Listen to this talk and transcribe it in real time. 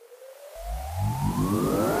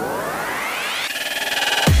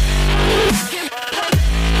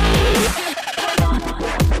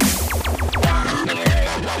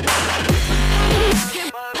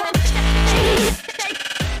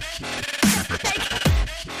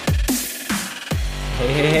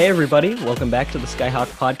Hey, everybody. Welcome back to the Skyhawk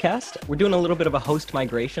podcast. We're doing a little bit of a host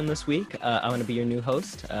migration this week. I'm going to be your new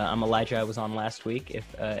host. I'm Elijah. I was on last week,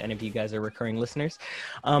 if any of you guys are recurring listeners.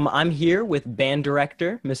 I'm here with band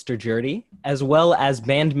director, Mr. Jerde, as well as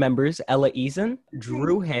band members, Ella Eason,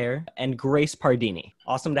 Hare, and Grace Pardini.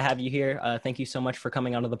 Awesome to have you here. Thank you so much for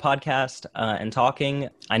coming onto the podcast and talking.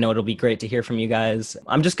 I know it'll be great to hear from you guys.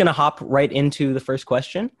 I'm just going to hop right into the first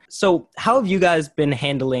question. So how have you guys been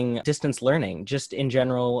handling distance learning, just in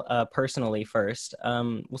general, personally first?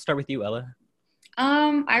 We'll start with you, Ella.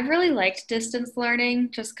 I've really liked distance learning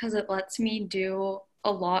just because it lets me do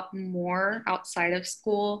a lot more outside of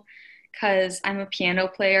school because I'm a piano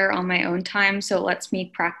player on my own time. So it lets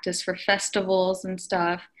me practice for festivals and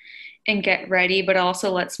stuff and get ready, but it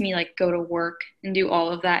also lets me like go to work and do all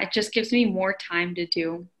of that. It just gives me more time to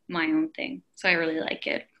do my own thing. So I really like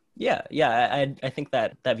it. Yeah, I think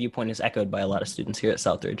that viewpoint is echoed by a lot of students here at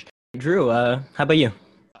Southridge. Drew, how about you?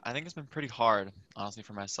 I think it's been pretty hard, honestly,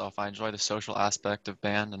 for myself. I enjoy the social aspect of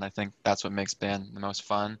band, and I think that's what makes band the most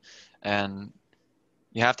fun. And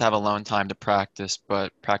you have to have alone time to practice,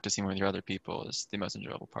 but practicing with your other people is the most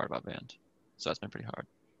enjoyable part about band. So that's been pretty hard.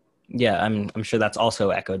 Yeah, I'm sure that's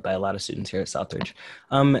also echoed by a lot of students here at Southridge.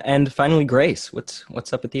 And finally, Grace,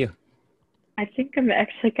 what's up with you? I think I'm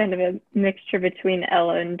actually kind of a mixture between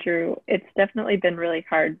Ella and Drew. It's definitely been really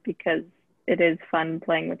hard because it is fun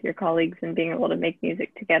playing with your colleagues and being able to make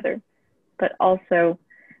music together, but also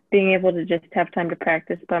being able to just have time to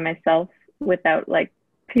practice by myself without like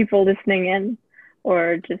people listening in,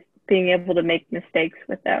 or just being able to make mistakes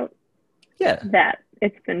without that.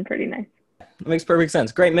 It's been pretty nice. That makes perfect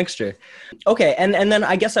sense. Great mixture. Okay, and then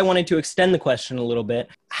I guess I wanted to extend the question a little bit.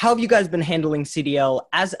 How have you guys been handling CDL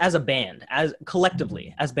as a band, as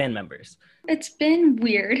collectively, as band members? It's been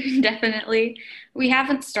weird, definitely. We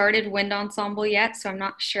haven't started wind ensemble yet, so I'm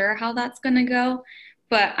not sure how that's going to go.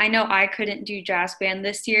 But I know I couldn't do jazz band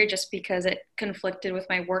this year just because it conflicted with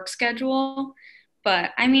my work schedule.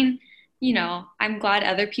 But I mean, you know, I'm glad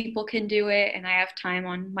other people can do it and I have time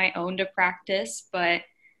on my own to practice. But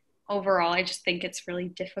overall, I just think it's really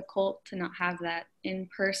difficult to not have that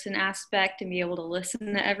in-person aspect and be able to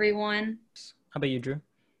listen to everyone. How about you, Drew?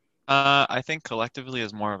 I think collectively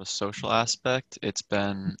is more of a social aspect. It's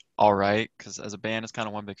been all right because as a band, it's kind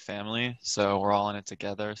of one big family. So we're all in it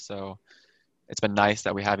together. So it's been nice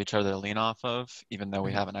that we have each other to lean off of, even though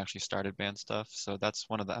we haven't actually started band stuff. So that's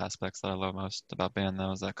one of the aspects that I love most about band,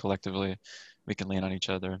 though, is that collectively we can lean on each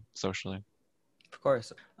other socially. Of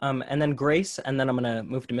course. And then Grace, and then I'm going to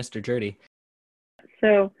move to Mr. Jerde.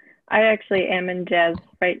 So I actually am in jazz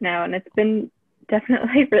right now, and it's been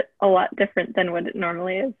definitely a lot different than what it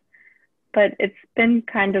normally is. But it's been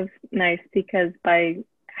kind of nice because by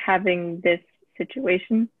having this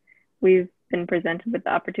situation, we've been presented with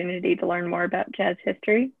the opportunity to learn more about jazz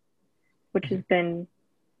history, which has been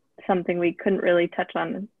something we couldn't really touch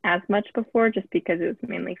on as much before just because it was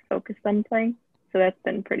mainly focused on playing. So that's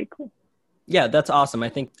been pretty cool. Yeah, that's awesome. I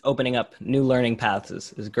think opening up new learning paths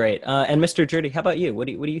is great. And Mr. Jerde, how about you? What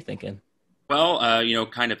are you thinking? Well,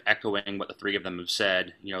 kind of echoing what the three of them have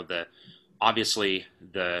said, obviously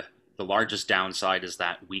the largest downside is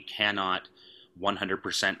that we cannot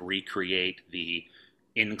 100% recreate the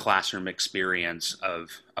in-classroom experience of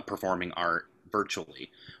a performing art virtually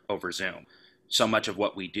over Zoom. So much of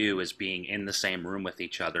what we do is being in the same room with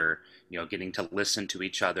each other, getting to listen to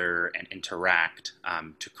each other and interact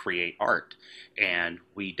to create art. And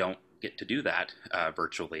we don't get to do that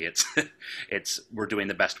virtually. We're doing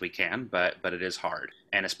the best we can, but it is hard.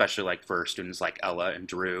 And especially like for students like Ella and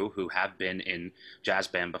Drew, who have been in jazz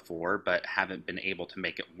band before, but haven't been able to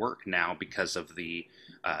make it work now because of the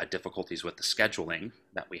difficulties with the scheduling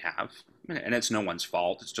that we have. And it's no one's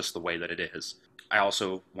fault. It's just the way that it is. I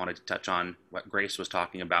also wanted to touch on what Grace was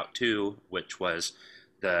talking about too, which was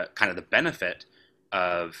the kind of the benefit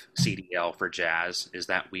of CDL for jazz is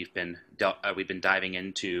that we've been diving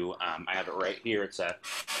into. I have it right here. It's a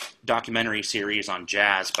documentary series on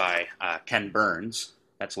jazz by Ken Burns.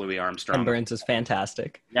 That's Louis Armstrong. Ken Burns is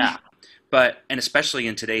fantastic. Yeah, and especially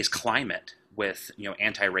in today's climate with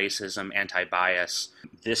anti-racism, anti-bias,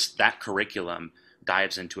 that curriculum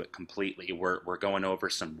dives into it completely. We're going over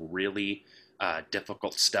some really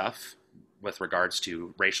difficult stuff with regards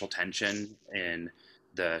to racial tension in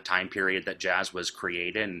the time period that jazz was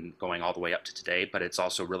created and going all the way up to today, but it's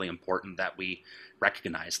also really important that we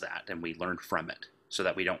recognize that and we learn from it so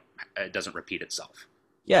that it doesn't repeat itself.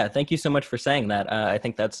 Yeah, thank you so much for saying that. I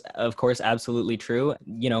think that's, of course, absolutely true.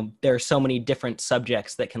 You know, there are so many different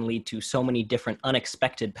subjects that can lead to so many different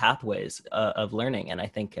unexpected pathways of learning. And I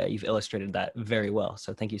think you've illustrated that very well.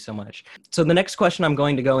 So thank you so much. So the next question I'm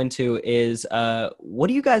going to go into is, what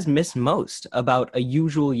do you guys miss most about a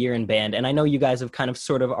usual year in band? And I know you guys have kind of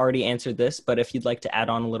sort of already answered this, but if you'd like to add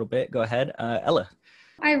on a little bit, go ahead. Ella.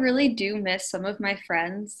 I really do miss some of my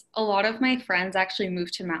friends. A lot of my friends actually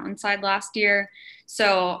moved to Mountainside last year.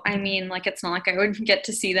 So, I mean, like, it's not like I would get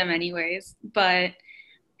to see them anyways, but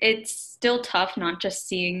it's still tough not just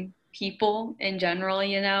seeing people in general,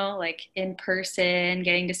 you know, like in person,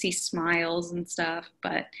 getting to see smiles and stuff.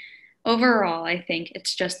 But overall, I think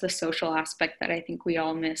it's just the social aspect that I think we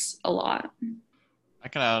all miss a lot. I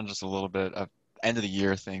can add on just a little bit of end of the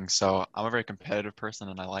year thing. So I'm a very competitive person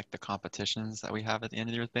and I like the competitions that we have at the end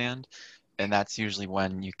of the year with band. And that's usually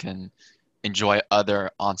when you can enjoy other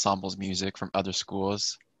ensembles music from other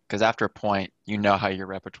schools. Because after a point, you know how your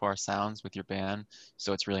repertoire sounds with your band.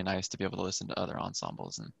 So it's really nice to be able to listen to other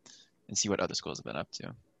ensembles and see what other schools have been up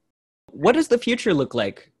to. What does the future look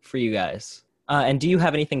like for you guys? And do you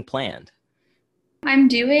have anything planned? I'm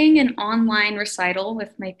doing an online recital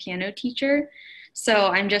with my piano teacher. So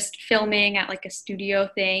I'm just filming at like a studio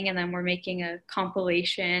thing, and then we're making a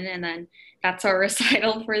compilation, and then that's our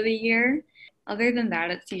recital for the year. Other than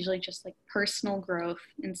that, it's usually just like personal growth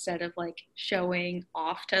instead of like showing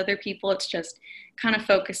off to other people. It's just kind of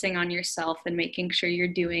focusing on yourself and making sure you're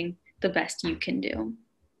doing the best you can do.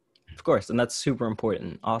 Of course, and that's super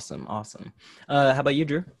important. Awesome, awesome. How about you,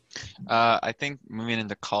 Drew? I think moving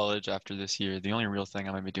into college after this year, the only real thing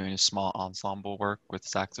I'm going to be doing is small ensemble work with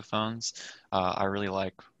saxophones. I really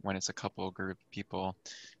like when it's a couple group of people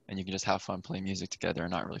and you can just have fun playing music together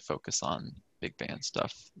and not really focus on big band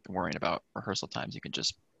stuff, worrying about rehearsal times. You can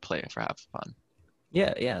just play for have fun.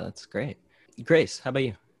 Yeah, that's great. Grace, how about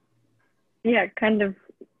you? Yeah, kind of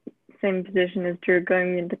same position as Drew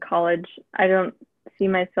going into college. I don't see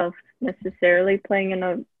myself necessarily playing in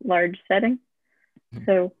a large setting.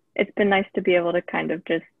 So it's been nice to be able to kind of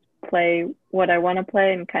just play what I want to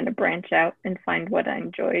play and kind of branch out and find what I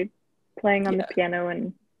enjoy playing on the piano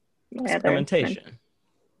and my other instruments.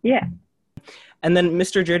 Yeah. And then,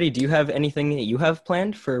 Mr. Jerde, do you have anything that you have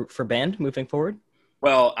planned for band moving forward?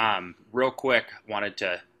 Well, real quick,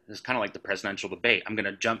 this is kind of like the presidential debate. I'm going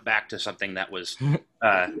to jump back to something that was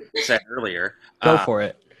said earlier. Go for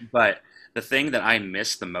it. But the thing that I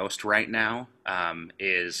miss the most right now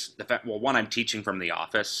is the fact, well, one, I'm teaching from the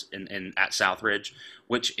office at Southridge,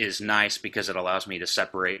 which is nice because it allows me to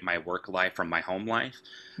separate my work life from my home life.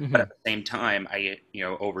 Mm-hmm. But at the same time,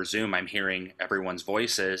 over Zoom, I'm hearing everyone's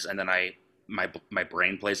voices, and then my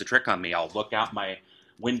brain plays a trick on me. I'll look out my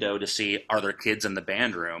window to see, are there kids in the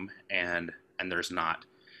band room, and there's not,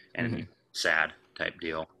 and sad type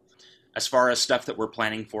deal. As far as stuff that we're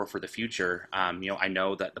planning for the future, I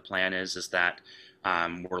know that the plan is that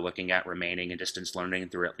we're looking at remaining in distance learning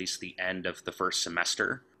through at least the end of the first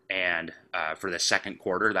semester. And for the second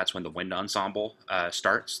quarter, that's when the wind ensemble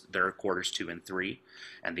starts. They're quarters 2 and 3,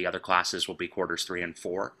 and the other classes will be quarters 3 and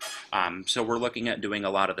 4. So we're looking at doing a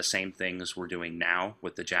lot of the same things we're doing now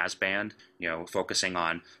with the jazz band, focusing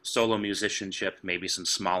on solo musicianship, maybe some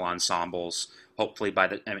small ensembles. Hopefully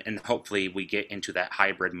hopefully we get into that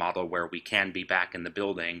hybrid model where we can be back in the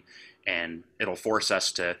building, and it'll force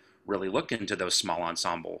us to really look into those small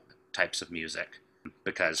ensemble types of music,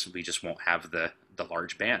 because we just won't have the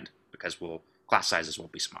large band, because class sizes will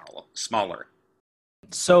be smaller.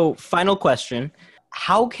 So, final question.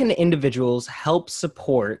 How can individuals help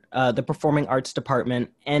support the performing arts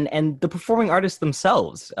department and the performing artists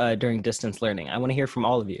themselves during distance learning? I want to hear from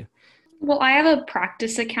all of you. Well, I have a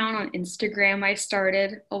practice account on Instagram I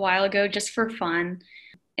started a while ago just for fun.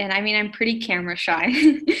 And I mean, I'm pretty camera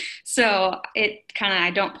shy, so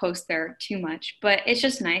I don't post there too much, but it's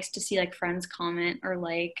just nice to see like friends comment or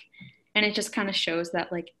and it just kind of shows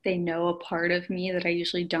that like they know a part of me that I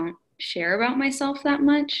usually don't share about myself that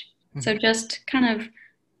much. Mm-hmm. So just kind of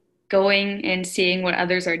going and seeing what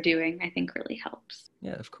others are doing, I think really helps.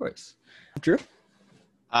 Yeah, of course. Drew?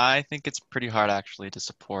 I think it's pretty hard actually to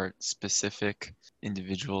support specific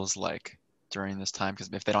individuals like during this time, because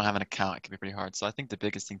if they don't have an account, it can be pretty hard. So I think the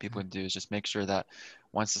biggest thing people can do is just make sure that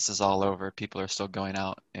once this is all over, people are still going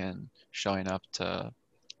out and showing up to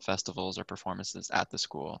festivals or performances at the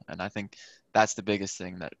school. And I think that's the biggest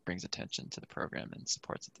thing that brings attention to the program and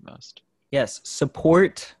supports it the most. Yes,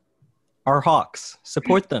 support our Hawks.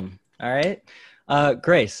 Support them. All right.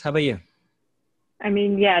 Grace, how about you? I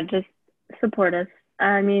mean, yeah, just support us.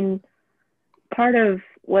 I mean, part of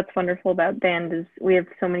what's wonderful about band is we have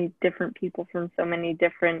so many different people from so many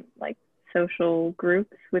different like social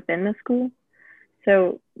groups within the school.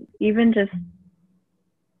 So even just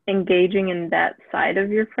engaging in that side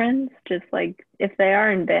of your friends, just like if they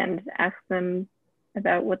are in band, ask them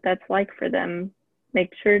about what that's like for them.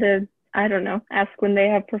 Make sure to, I don't know, ask when they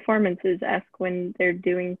have performances, ask when they're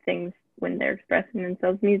doing things, when they're expressing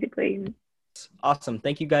themselves musically. Awesome.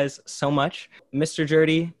 Thank you guys so much. Mr.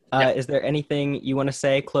 Jerde, is there anything you want to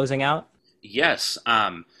say closing out? Yes.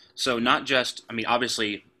 So not just, I mean,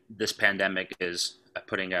 obviously this pandemic is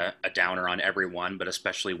putting a downer on everyone, but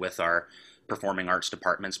especially with our performing arts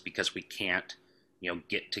departments, because we can't,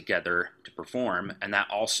 get together to perform. And that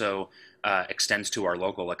also extends to our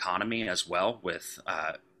local economy as well, with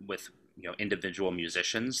individual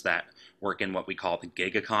musicians that work in what we call the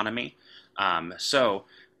gig economy. So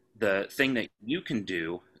the thing that you can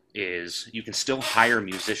do is you can still hire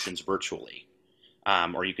musicians virtually,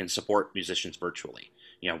 or you can support musicians virtually.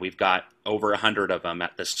 We've got over 100 of them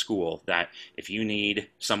at this school that if you need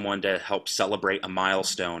someone to help celebrate a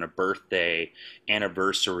milestone, a birthday,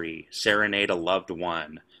 anniversary, serenade a loved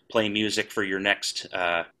one, play music for your next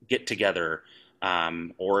get-together,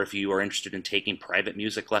 or if you are interested in taking private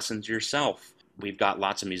music lessons yourself, we've got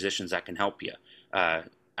lots of musicians that can help you,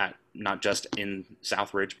 not just in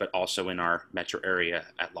Southridge, but also in our metro area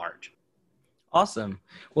at large. Awesome.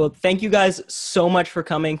 Well, thank you guys so much for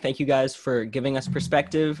coming. Thank you guys for giving us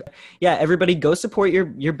perspective. Yeah, everybody go support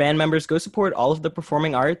your band members. Go support all of the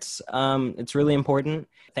performing arts. It's really important.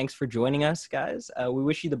 Thanks for joining us, guys. We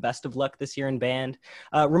wish you the best of luck this year in band.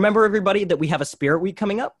 Remember, everybody, that we have a Spirit Week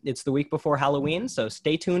coming up. It's the week before Halloween, so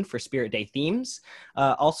stay tuned for Spirit Day themes.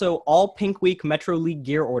 Also, all Pink Week Metro League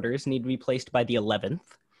gear orders need to be placed by the 11th.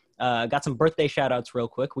 Got some birthday shout-outs real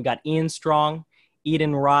quick. We got Ian Strong,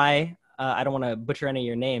 Eden Rye, I don't want to butcher any of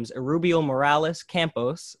your names, Rubio Morales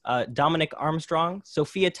Campos, Dominic Armstrong,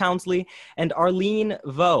 Sophia Townsley, and Arlene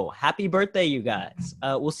Vo. Happy birthday, you guys.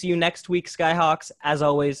 We'll see you next week, Skyhawks. As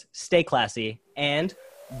always, stay classy and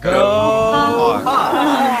go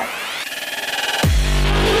Hawks!